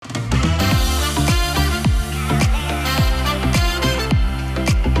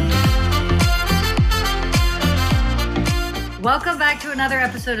Welcome back to another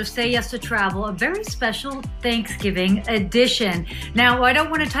episode of Say Yes to Travel, a very special Thanksgiving edition. Now, I don't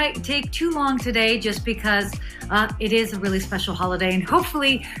want to take too long today just because it is a really special holiday, and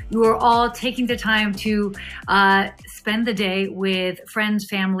hopefully you are all taking the time to spend the day with friends,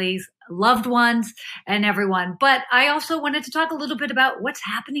 families, loved ones, and everyone. But I also wanted to talk a little bit about what's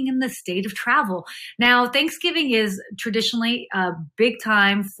happening in the state of travel. Now, Thanksgiving is traditionally a big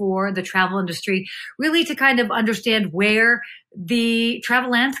time for the travel industry, really to kind of understand where the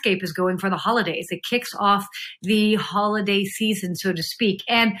travel landscape is going for the holidays. It kicks off the holiday season, so to speak.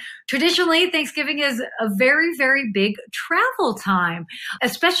 And traditionally, Thanksgiving is a very, very big travel time,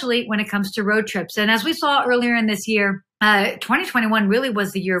 especially when it comes to road trips. And as we saw earlier in this year, 2021 really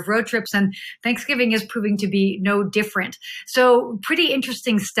was the year of road trips, and Thanksgiving is proving to be no different. So pretty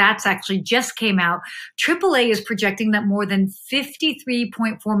interesting stats actually just came out. AAA is projecting that more than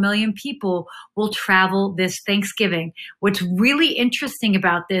 53.4 million people will travel this Thanksgiving. What's really interesting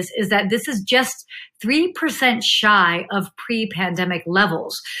about this is that this is just 3% shy of pre-pandemic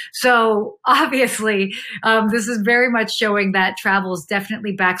levels. So obviously, this is very much showing that travel is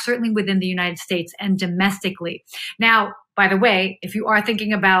definitely back, certainly within the United States and domestically. Now, by the way, if you are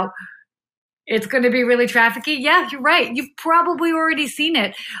thinking about it's going to be really trafficky, yeah, you're right. You've probably already seen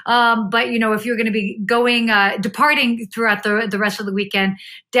it. But, if you're going to be departing throughout the rest of the weekend,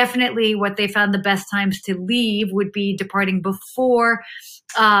 definitely what they found the best times to leave would be departing before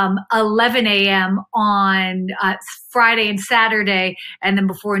 11 a.m. on Friday and Saturday, and then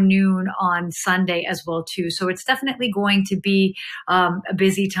before noon on Sunday as well, too. So it's definitely going to be a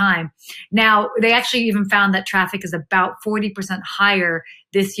busy time. Now, they actually even found that traffic is about 40% higher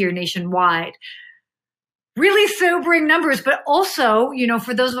this year nationwide. Really sobering numbers, but also,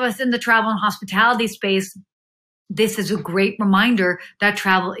 for those of us in the travel and hospitality space, this is a great reminder that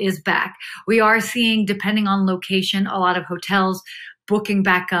travel is back. We are seeing, depending on location, a lot of hotels booking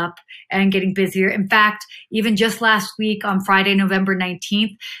back up and getting busier. In fact, even just last week on Friday, November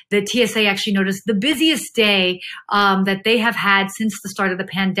 19th, the TSA actually noticed the busiest day that they have had since the start of the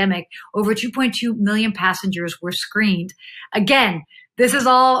pandemic. Over 2.2 million passengers were screened. Again, this is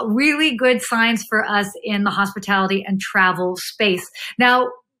all really good signs for us in the hospitality and travel space. Now,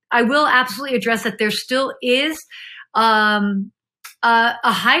 I will absolutely address that there still is a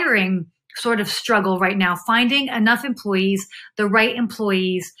hiring sort of struggle right now, finding enough employees, the right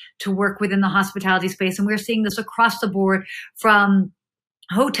employees to work within the hospitality space. And we're seeing this across the board from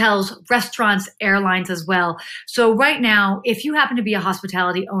hotels, restaurants, airlines as well. So right now, if you happen to be a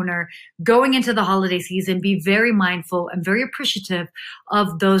hospitality owner going into the holiday season, be very mindful and very appreciative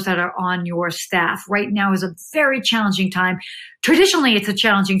of those that are on your staff. Right now is a very challenging time. Traditionally, it's a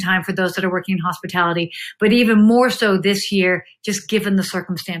challenging time for those that are working in hospitality, but even more so this year, just given the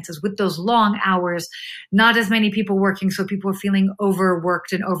circumstances with those long hours, not as many people working, so people are feeling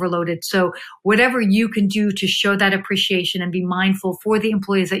overworked and overloaded. So whatever you can do to show that appreciation and be mindful for the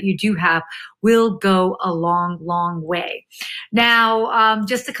employees that you do have will go a long, long way. Now,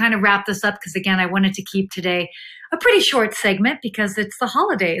 just to kind of wrap this up, because again, I wanted to keep today a pretty short segment because it's the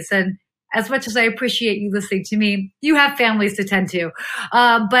holidays, and as much as I appreciate you listening to me, you have families to tend to.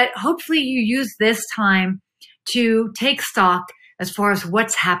 But hopefully you use this time to take stock as far as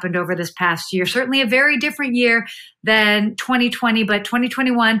what's happened over this past year. Certainly a very different year than 2020, but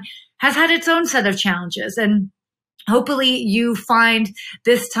 2021 has had its own set of challenges. And hopefully you find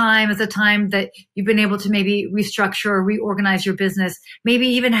this time as a time that you've been able to maybe restructure or reorganize your business, maybe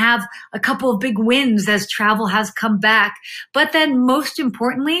even have a couple of big wins as travel has come back. But then most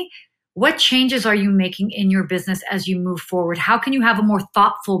importantly, what changes are you making in your business as you move forward? How can you have a more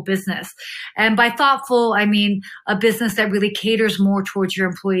thoughtful business? And by thoughtful, I mean a business that really caters more towards your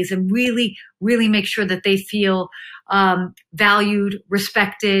employees and really, really make sure that they feel valued,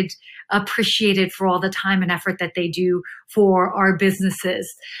 respected, appreciated for all the time and effort that they do for our businesses.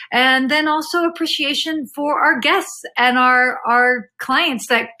 And then also appreciation for our guests and our clients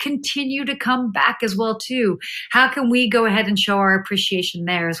that continue to come back as well too. How can we go ahead and show our appreciation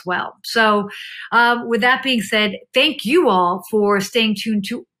there as well? So with that being said, thank you all for staying tuned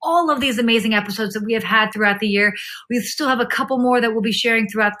to all of these amazing episodes that we have had throughout the year. We still have a couple more that we'll be sharing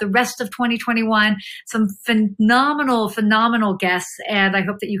throughout the rest of 2021. Some phenomenal guests, and I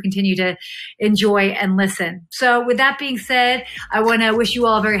hope that you continue to enjoy and listen. So with that being said, I want to wish you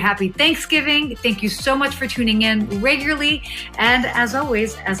all a very happy Thanksgiving. Thank you so much for tuning in regularly. And as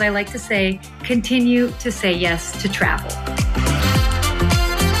always, as I like to say, continue to say yes to travel.